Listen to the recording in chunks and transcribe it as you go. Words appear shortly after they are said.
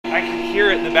hear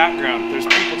it in the background. There's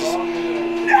people just... No!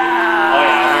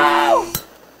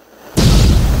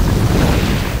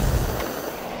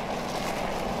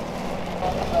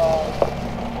 Oh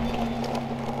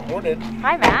yeah. Morning.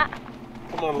 Hi, Matt.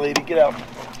 Come on, lady, get out.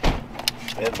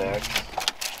 And Max.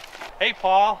 Hey,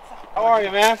 Paul. How are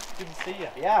you, man? Good to see you.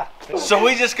 Yeah. So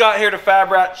we just got here to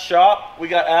Fab Rat's shop. We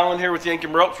got Alan here with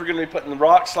Yankum Ropes. We're going to be putting the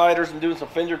rock sliders and doing some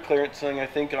fender clearancing, I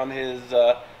think, on his,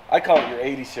 I call it your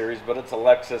 80 series, but it's a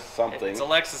Lexus something. It's a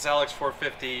Lexus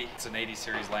LX450. It's an 80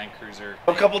 series landcruiser.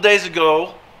 A couple days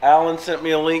ago, Alan sent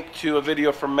me a link to a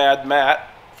video from Mad Matt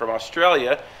from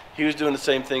Australia. He was doing the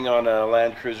same thing on a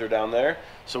Land Cruiser down there.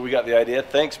 So we got the idea.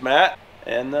 Thanks, Matt.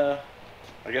 And I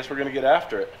guess we're going to get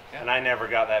after it. Yeah. And I never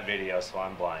got that video, so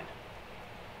I'm blind.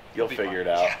 You'll figure it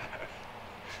out.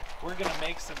 We're gonna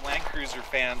make some Land Cruiser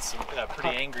fans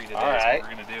pretty angry today. All right. That's what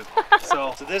we're gonna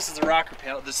do. So this is the rocker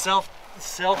panel, the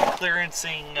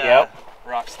self-clearancing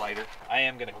rock slider. I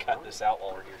am gonna cut this out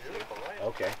while we're here too.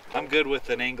 Okay. I'm good with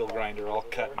an angle grinder. I'll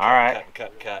cut. All right.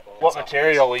 Cut. What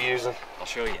material are we using? I'll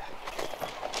show you.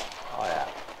 Oh yeah.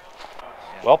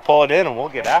 Well, pull it in and we'll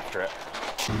get after it.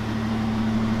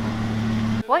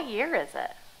 What year is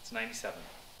it? It's 97.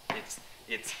 It's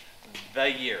the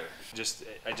year.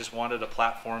 I just wanted a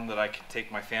platform that I could take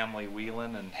my family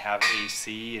wheeling and have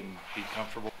AC and be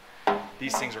comfortable.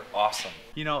 These things are awesome.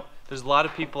 You know, there's a lot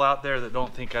of people out there that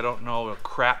don't think I don't know a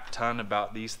crap ton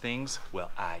about these things.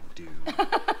 Well, I do.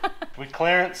 We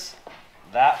clearance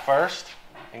that first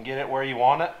and get it where you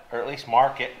want it, or at least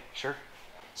mark it. Sure.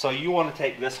 So you want to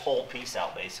take this whole piece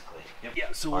out, basically. Yep.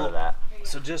 Yeah. So Part of that.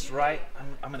 So just right,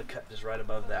 I'm gonna cut this right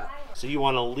above that. So you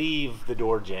want to leave the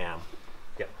door jamb.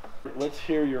 Yep. Let's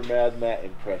hear your Mad Matt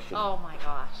impression. Oh my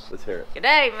gosh. Let's hear it. Good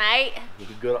day, mate.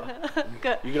 Good.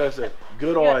 Good. You gotta say,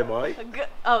 good eye, mate.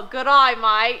 Good eye,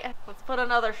 mate. Let's put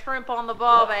another shrimp on the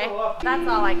bobby. That's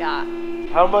all I got.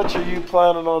 How much are you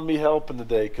planning on me helping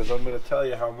today? Because I'm going to tell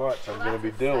you how much I'm going to be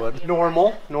doing.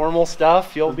 Normal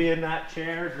stuff. You'll be in that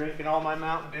chair drinking all my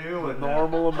Mountain Dew and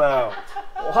Normal amount.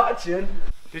 watching.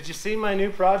 Did you see my new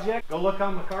project? Go look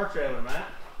on the car trailer, Matt.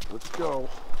 Let's go.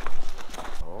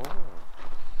 Oh,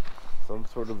 some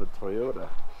sort of a Toyota.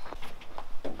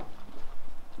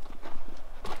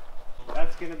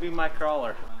 That's gonna be my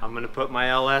crawler. I'm gonna put my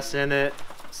LS in it,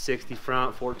 60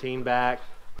 front, 14 back.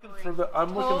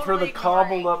 I'm looking for the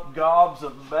cobbled up gobs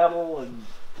of metal and.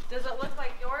 Does it look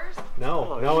like yours?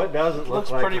 No, it doesn't look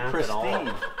Looks like pretty that at all.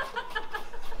 pristine.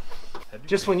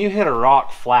 Just when you hit a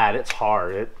rock flat, it's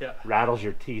hard. It Yeah. rattles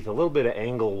your teeth. A little bit of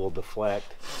angle will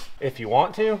deflect. If you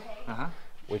want to,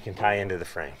 we can tie into the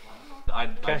frame. I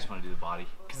just want to do the body.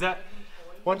 Cause that.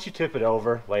 Once you tip it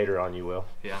over, later on you will.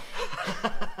 Yeah.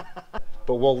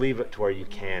 But we'll leave it to where you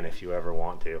can if you ever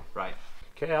want to. Right.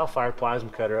 Okay, I'll fire plies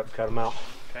and cut her up, cut them out.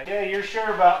 Okay. Yeah, you're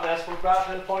sure about this? We're about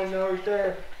to the point of no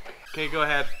return. Okay, go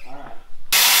ahead. All right.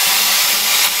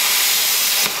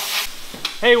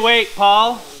 Hey, wait,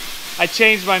 Paul. I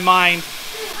changed my mind.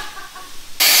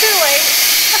 Too late.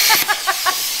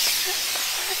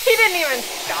 He didn't even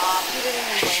stop. He didn't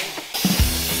even wait.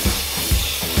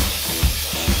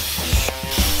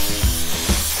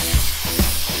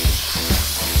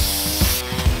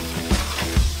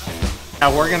 Now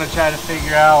we're gonna try to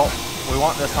figure out, we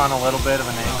want this on a little bit of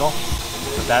an angle,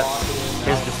 but that's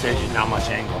his decision, how much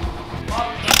angle.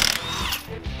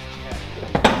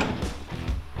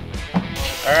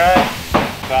 All right,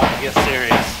 about to get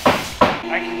serious.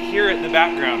 I can hear it in the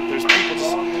background. There's people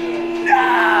just... Oh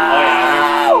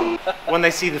yeah. When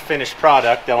they see the finished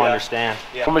product, they'll understand.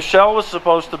 Yeah. Well, Michelle was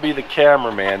supposed to be the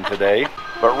cameraman today,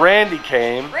 but Randy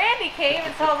came. Randy came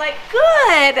and so I was like,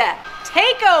 good.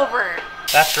 Take over.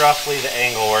 That's roughly the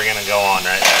angle we're gonna go on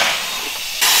right there.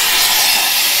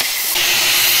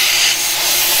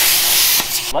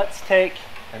 Let's take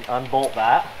and unbolt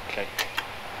that. Okay.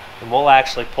 And we'll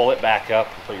actually pull it back up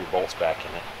and put your bolts back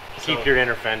in it. Keep your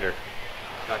inner fender.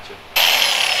 Gotcha.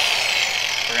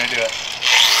 We're gonna do it.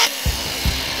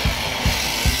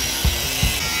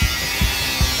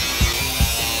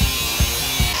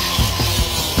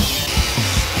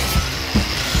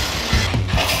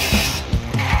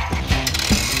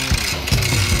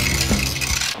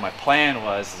 My plan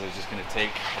was I was just gonna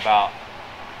take about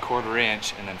a 1/4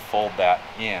 inch and then fold that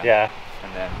in. Yeah.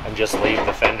 And then And just leave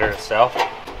the fender itself.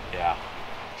 yeah.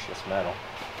 It's just metal.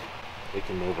 We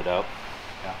can move it up.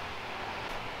 Yeah.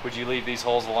 Would you leave these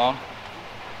holes alone?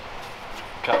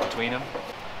 Cut between them?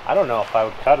 I don't know if I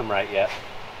would cut them right yet.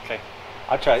 Okay.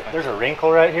 I'll try. There's a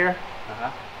wrinkle right here.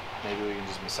 Maybe we can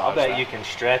just massage I'll bet that. you can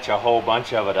stretch a whole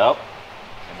bunch of it up.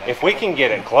 And then If we can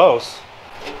get it close,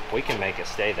 we can make it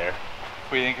stay there.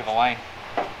 What do you think of the line?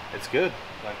 It's good.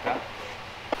 Like that?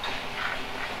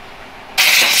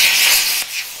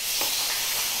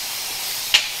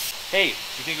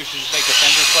 You think we should just make a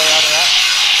fender flare out of that?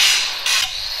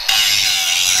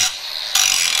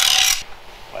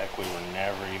 Like we were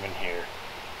never even here.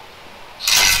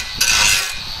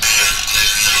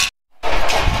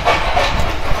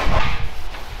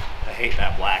 I hate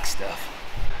that black stuff.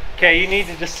 Okay, you need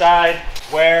to decide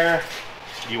where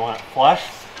you want it flush.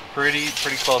 Pretty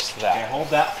close to that. Okay, hold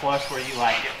that flush where you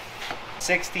like it.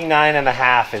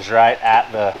 69.5 is right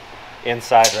at the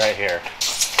inside right here.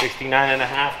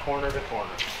 69.5 corner to corner.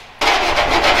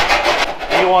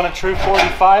 Do you want a true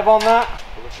 45 on that?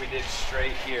 What if we did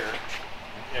straight here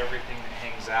and everything that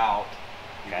hangs out,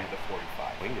 you do the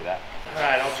 45? We can do that. All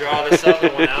right, I'll draw this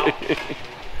other one out and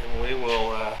we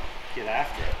will get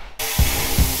after it.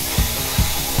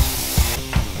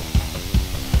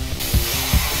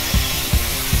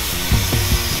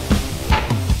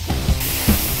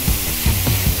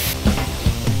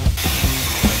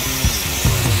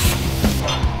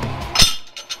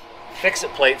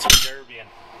 Fix-it plates for Derbian.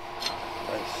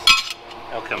 Nice.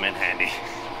 They'll come in handy.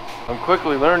 I'm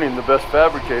quickly learning the best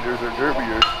fabricators are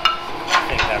derbiers. I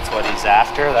think that's what he's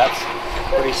after. That's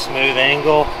pretty smooth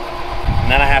angle.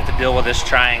 And then I have to deal with this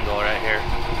triangle right here.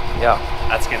 Yeah.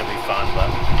 That's gonna be fun,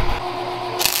 but.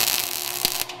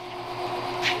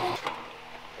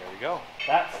 There we go.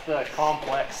 That's the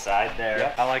complex side there.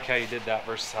 Yep. I like how you did that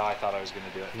versus how I thought I was going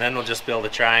to do it. And then we'll just build a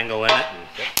triangle in it. And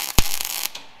Yep.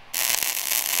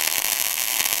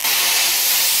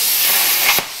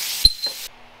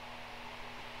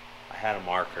 I had a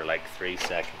marker like 3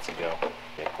 seconds ago.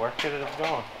 Okay, where could it have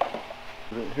gone?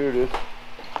 Here it is.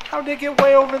 How did it get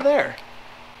way over there?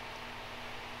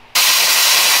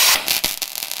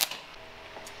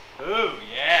 Ooh,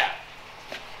 yeah.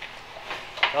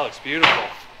 That looks beautiful.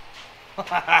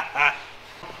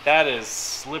 That is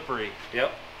slippery.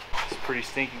 Yep. It's pretty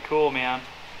stinking cool, man.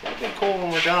 It'll be cool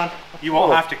when we're done. You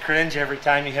won't have to cringe every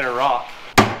time you hit a rock.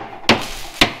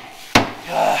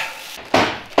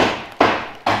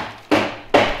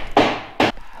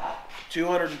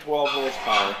 212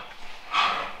 horsepower.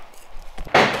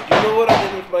 Do you know what I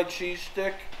did with my cheese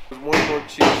stick? There's one more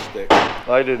cheese stick.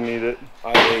 I didn't eat it.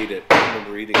 I ate it. I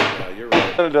remember eating it now. You're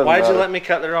right. It doesn't Why'd you matter. let me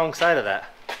cut the wrong side of that?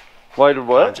 Why did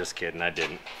what? I'm just kidding, I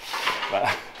didn't.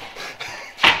 But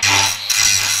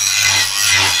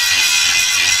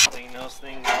clean those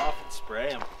things off and spray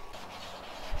them.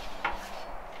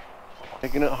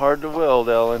 Making it hard to weld,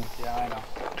 Alan. Yeah, I know.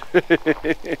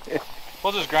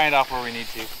 We'll just grind off where we need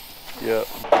to. Yep.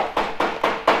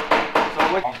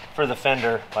 For the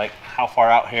fender, like how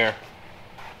far out here?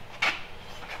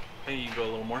 Maybe you can go a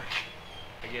little more.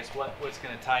 I guess what's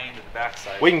going to tie into the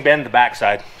backside? We can bend the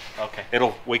backside. Okay.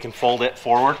 We can fold it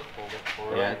forward. Fold it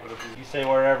forward. Yeah. You say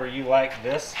wherever you like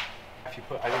this. If you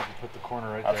put, I think you put the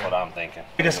corner right That's there. what I'm thinking.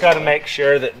 We just got to make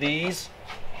sure that these.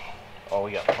 Oh,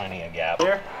 we got plenty of gap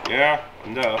here. Yeah,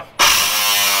 enough.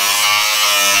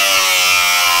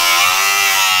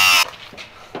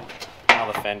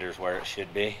 Now the fender's where it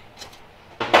should be.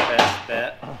 Best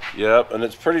bet. Yep, and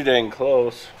it's pretty dang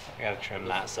close. I gotta trim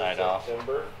that side off.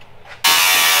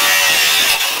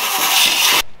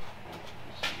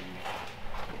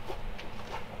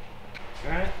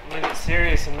 Alright, I'm gonna get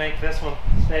serious and make this one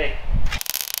stay.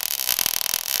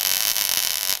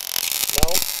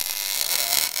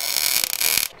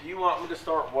 Do you want me to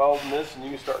start welding this and you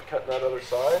can start cutting that other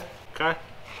side? Okay.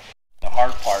 The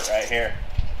hard part right here.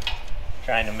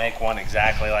 Trying to make one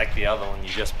exactly like the other one you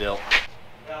just built.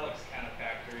 That looks kind of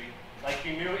factory. Like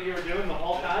you knew what you were doing the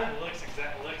whole time? It looks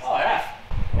exactly. Oh, yeah.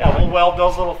 Yeah, we'll weld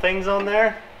those little things on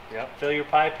there. Yep. Fill your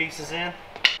pie pieces in.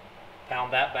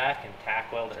 Pound that back and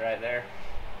tack weld it right there.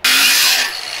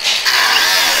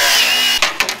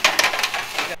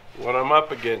 What I'm up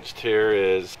against here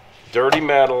is dirty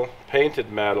metal,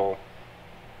 painted metal,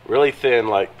 really thin,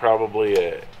 like probably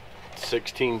a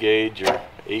 16 gauge or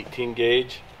 18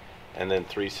 gauge, and then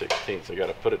 3/16. I got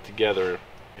to put it together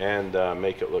and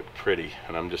make it look pretty,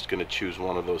 and I'm just going to choose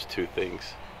one of those two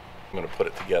things. I'm going to put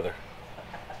it together.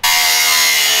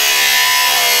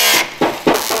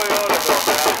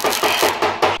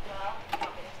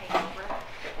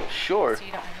 Sure. So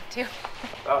you don't have to.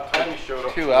 About time you showed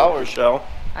up. 2 hours. Michelle.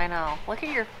 I know. Look at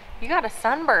you got a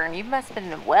sunburn. You must have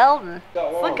been welding.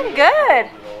 Got It's one looking of good.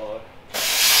 it.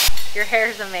 Your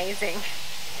hair's amazing.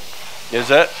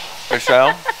 Is it,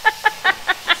 Michelle?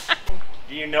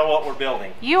 Do you know what we're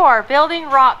building? You are building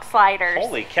rock sliders.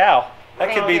 Holy cow.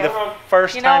 That could be the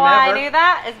first You know time why ever. I knew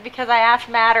that? Is because I asked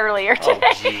Matt earlier Oh,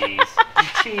 today. jeez. You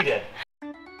cheated.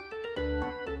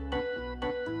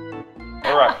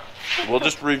 All right. We'll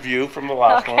just review from the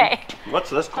last one. Okay. What's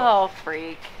this called? Oh,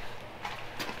 freak.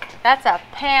 That's a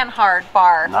panhard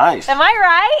bar. Nice. Am I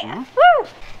right? Woo!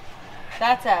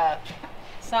 That's a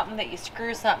something that you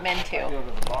screw something into. Go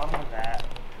to the bottom of that.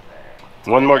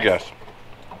 One more guess.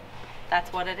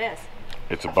 That's what it is.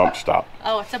 It's a bump stop.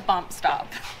 Oh, it's a bump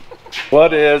stop.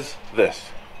 What is this?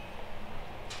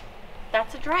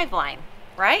 That's a drive line,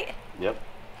 right? Yep.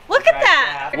 Look at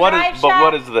that. What Drive is? But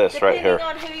what shaft, is this right here?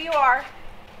 Depending on who you are.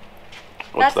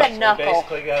 What's That's that? a knuckle.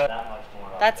 Basically got that much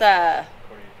more. That's a,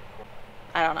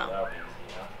 I don't know.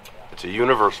 It's a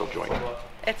universal joint.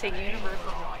 It's a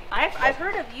universal joint. I've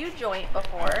heard of U-joint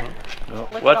before.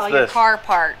 Look at What's all your this? car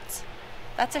parts.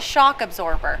 That's a shock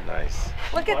absorber. Nice.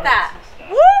 Look at that.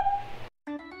 Whoop!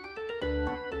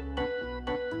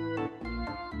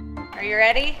 Are you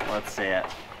ready? Let's see it.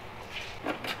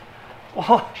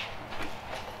 What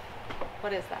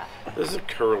is that? This is a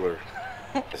curler.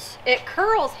 It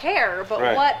curls hair, but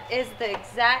Right. what is the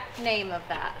exact name of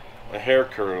that? A hair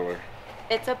curler.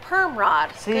 It's a perm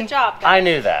rod. See? Good job, guys. I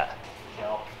knew that.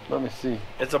 Let me see.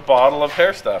 It's a bottle of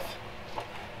hair stuff.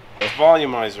 A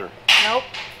volumizer. Nope.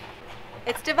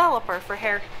 It's developer for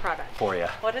hair product. For you.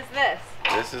 What is this?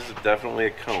 This is definitely a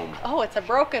comb. Oh, it's a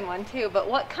broken one too, but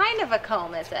what kind of a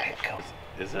comb is it?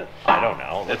 Is it? I don't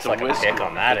know. Looks like a pick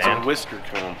on that It's end. a whisker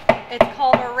comb. It's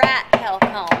called a rat tail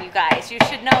comb, you guys. You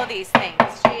should know these things.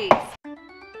 Jeez.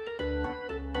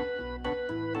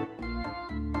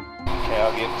 Okay,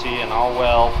 I'll give it to you and I'll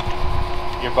weld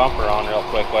your bumper on real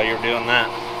quick while you're doing that.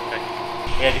 Okay.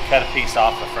 We had to cut a piece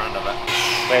off the front of it.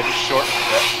 We had to shorten it a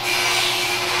bit.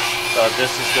 So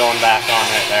this is going back on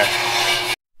right there.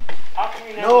 How come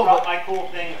you never brought my cool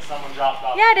thing that someone dropped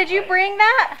off? Yeah, did you bring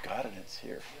that? Got it, it's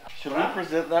here. Should we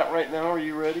present that right now? Are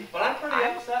you ready? But I'm pretty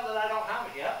upset that I don't have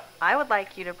it yet. I would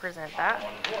like you to present that.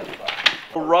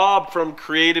 Rob from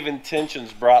Creative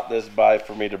Intentions brought this by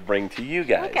for me to bring to you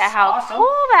guys. Look at how Awesome. cool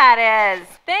that is.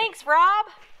 Thanks, Rob.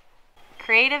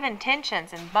 Creative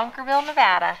Intentions in Bunkerville,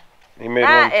 Nevada. He made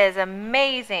That one. is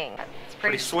amazing. It's pretty,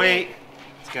 Pretty sweet.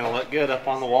 It's gonna look good up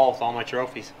on the wall with all my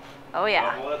trophies. Oh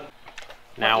yeah.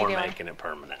 Now you we're doing? making it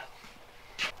permanent.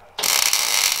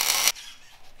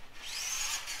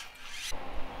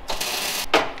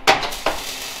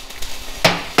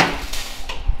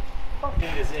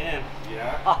 It is in.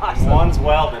 Yeah. Awesome. And one's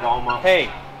welded almost. Hey,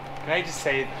 can I just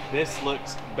say this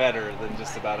looks better than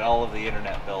just about all of the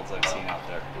internet builds I've seen out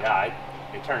there. Yeah,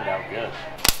 it turned out good.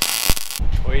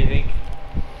 What do you think?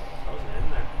 I was in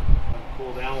there.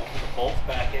 Cool down, we'll put the bolts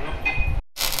back in.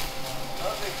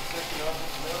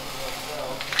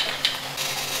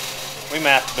 We may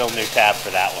have to build a new tab for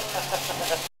that one.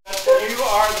 You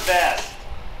are the best.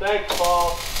 Thanks,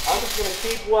 Paul. I'm just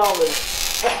gonna keep welding.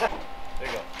 There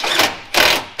you go.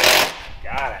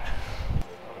 Got it.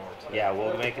 Yeah,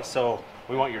 we'll make it so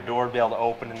we want your door to be able to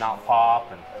open and not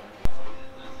pop. And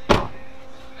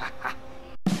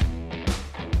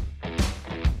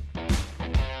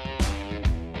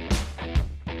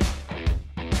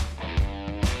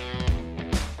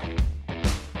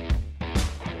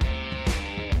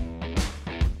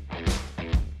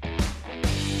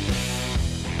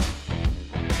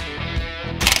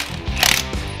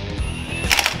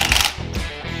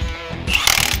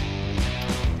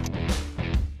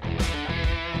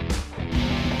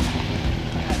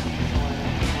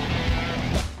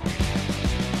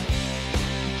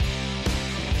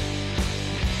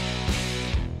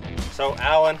so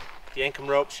Alan, Yankum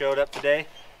Ropes showed up today,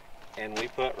 and we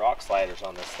put rock sliders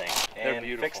on this thing and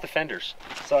beautiful. fixed the fenders.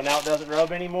 So now it doesn't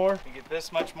rub anymore. You get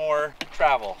this much more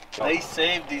travel. They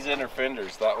saved these inner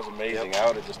fenders. That was amazing. I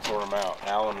would have just tore them out.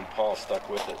 Alan and Paul stuck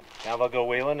with it. Now they'll go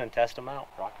wheeling and test them out.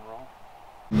 Rock and roll.